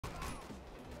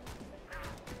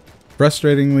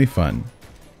frustratingly fun.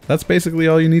 That's basically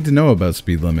all you need to know about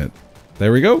Speed Limit.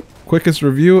 There we go, quickest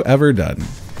review ever done.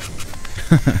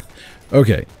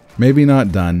 Okay, maybe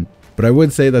not done, but I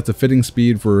would say that's a fitting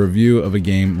speed for a review of a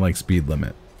game like Speed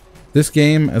Limit. This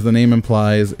game, as the name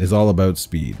implies, is all about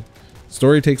speed.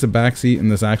 Story takes a backseat in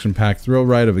this action-packed thrill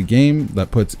ride of a game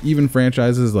that puts even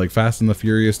franchises like Fast and the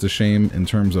Furious to shame in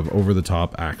terms of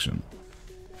over-the-top action.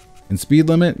 In Speed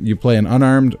Limit, you play an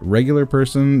unarmed, regular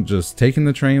person just taking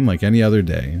the train like any other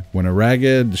day, when a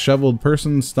ragged, disheveled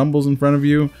person stumbles in front of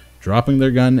you, dropping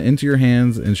their gun into your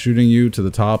hands and shooting you to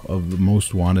the top of the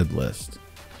most wanted list.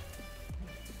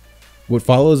 What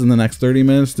follows in the next 30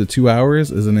 minutes to 2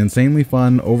 hours is an insanely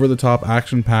fun, over-the-top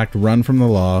action-packed run from the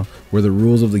law where the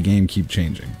rules of the game keep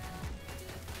changing.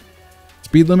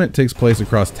 Speed Limit takes place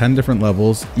across 10 different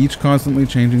levels, each constantly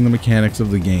changing the mechanics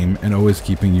of the game and always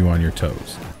keeping you on your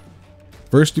toes.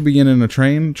 First, you begin in a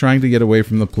train, trying to get away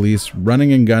from the police,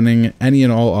 running and gunning any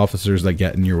and all officers that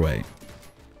get in your way.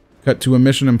 Cut to a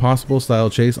Mission Impossible style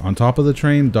chase on top of the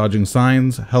train, dodging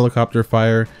signs, helicopter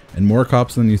fire, and more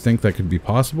cops than you think that could be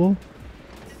possible.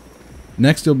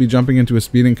 Next, you'll be jumping into a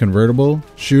speeding convertible,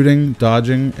 shooting,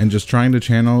 dodging, and just trying to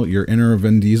channel your inner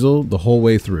Vin Diesel the whole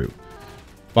way through.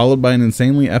 Followed by an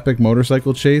insanely epic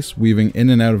motorcycle chase, weaving in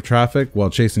and out of traffic while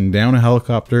chasing down a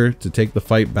helicopter to take the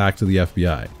fight back to the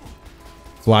FBI.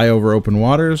 Fly over open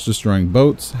waters, destroying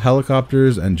boats,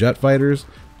 helicopters, and jet fighters,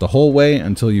 the whole way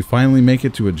until you finally make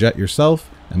it to a jet yourself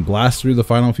and blast through the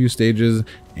final few stages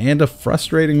and a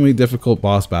frustratingly difficult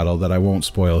boss battle that I won't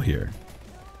spoil here.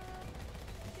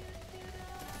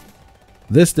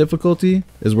 This difficulty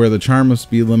is where the charm of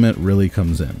Speed Limit really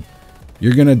comes in.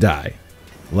 You're gonna die.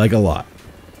 Like a lot.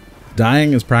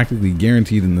 Dying is practically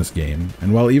guaranteed in this game,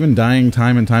 and while even dying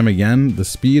time and time again, the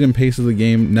speed and pace of the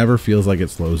game never feels like it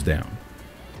slows down.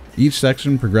 Each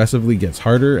section progressively gets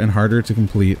harder and harder to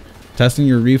complete, testing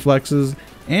your reflexes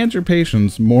and your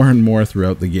patience more and more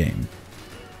throughout the game.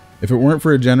 If it weren't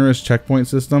for a generous checkpoint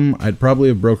system, I'd probably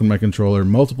have broken my controller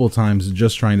multiple times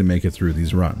just trying to make it through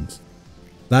these runs.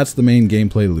 That's the main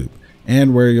gameplay loop,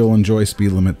 and where you'll enjoy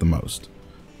Speed Limit the most.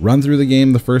 Run through the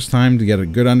game the first time to get a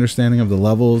good understanding of the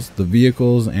levels, the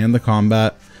vehicles, and the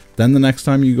combat. Then the next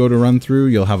time you go to run through,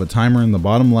 you'll have a timer in the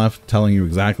bottom left telling you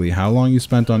exactly how long you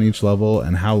spent on each level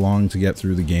and how long to get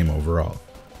through the game overall.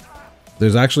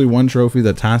 There's actually one trophy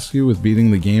that tasks you with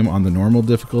beating the game on the normal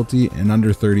difficulty in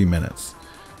under 30 minutes.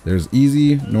 There's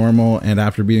easy, normal, and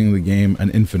after beating the game, an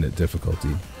infinite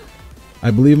difficulty. I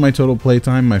believe my total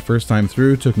playtime my first time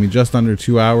through took me just under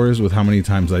 2 hours with how many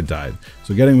times I died,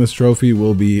 so getting this trophy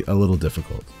will be a little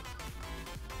difficult.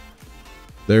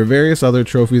 There are various other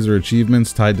trophies or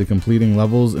achievements tied to completing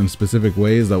levels in specific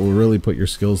ways that will really put your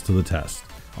skills to the test.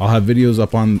 I'll have videos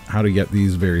up on how to get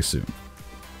these very soon.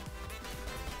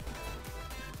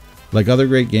 Like other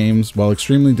great games, while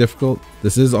extremely difficult,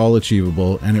 this is all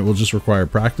achievable and it will just require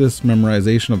practice,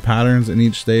 memorization of patterns in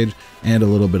each stage, and a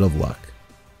little bit of luck.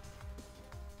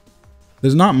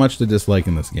 There's not much to dislike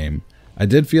in this game. I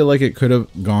did feel like it could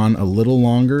have gone a little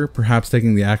longer, perhaps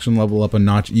taking the action level up a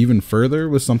notch even further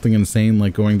with something insane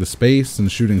like going to space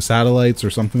and shooting satellites or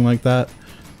something like that.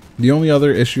 The only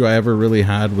other issue I ever really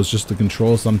had was just the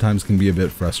control sometimes can be a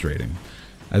bit frustrating.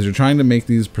 As you're trying to make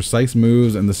these precise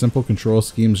moves and the simple control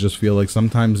schemes just feel like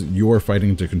sometimes you're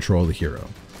fighting to control the hero.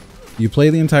 You play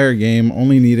the entire game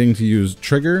only needing to use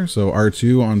trigger, so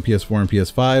R2 on PS4 and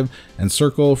PS5, and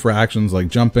circle for actions like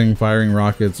jumping, firing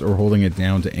rockets, or holding it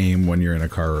down to aim when you're in a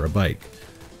car or a bike.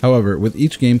 However, with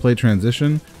each gameplay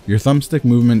transition, your thumbstick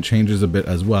movement changes a bit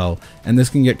as well, and this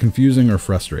can get confusing or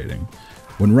frustrating.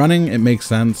 When running, it makes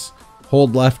sense.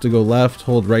 Hold left to go left,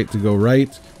 hold right to go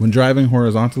right. When driving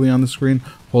horizontally on the screen,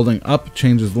 holding up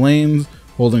changes lanes,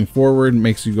 holding forward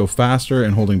makes you go faster,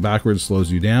 and holding backwards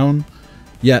slows you down.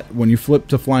 Yet, when you flip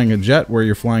to flying a jet where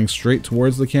you're flying straight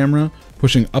towards the camera,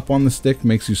 pushing up on the stick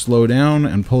makes you slow down,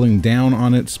 and pulling down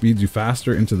on it speeds you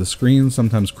faster into the screen,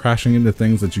 sometimes crashing into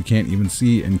things that you can't even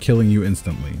see and killing you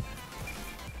instantly.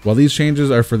 While these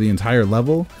changes are for the entire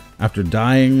level, after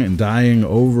dying and dying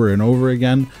over and over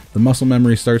again, the muscle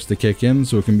memory starts to kick in,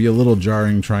 so it can be a little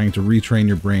jarring trying to retrain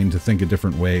your brain to think a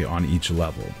different way on each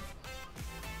level.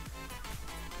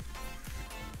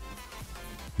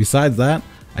 Besides that,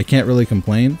 I can't really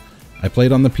complain. I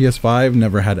played on the PS5,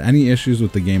 never had any issues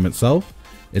with the game itself.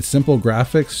 Its simple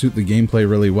graphics suit the gameplay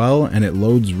really well, and it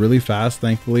loads really fast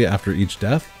thankfully after each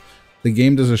death. The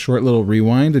game does a short little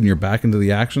rewind and you're back into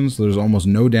the action, so there's almost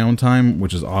no downtime,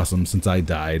 which is awesome since I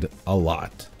died a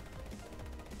lot.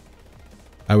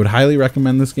 I would highly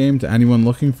recommend this game to anyone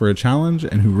looking for a challenge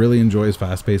and who really enjoys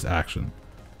fast-paced action.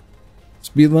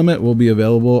 Speed Limit will be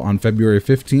available on February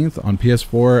 15th on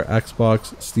PS4,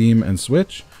 Xbox, Steam, and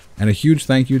Switch, and a huge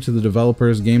thank you to the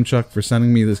developers GameChuck for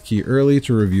sending me this key early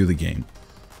to review the game.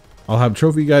 I'll have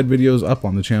trophy guide videos up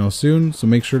on the channel soon, so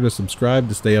make sure to subscribe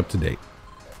to stay up to date.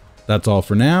 That's all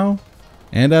for now,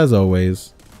 and as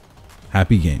always,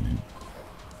 happy gaming.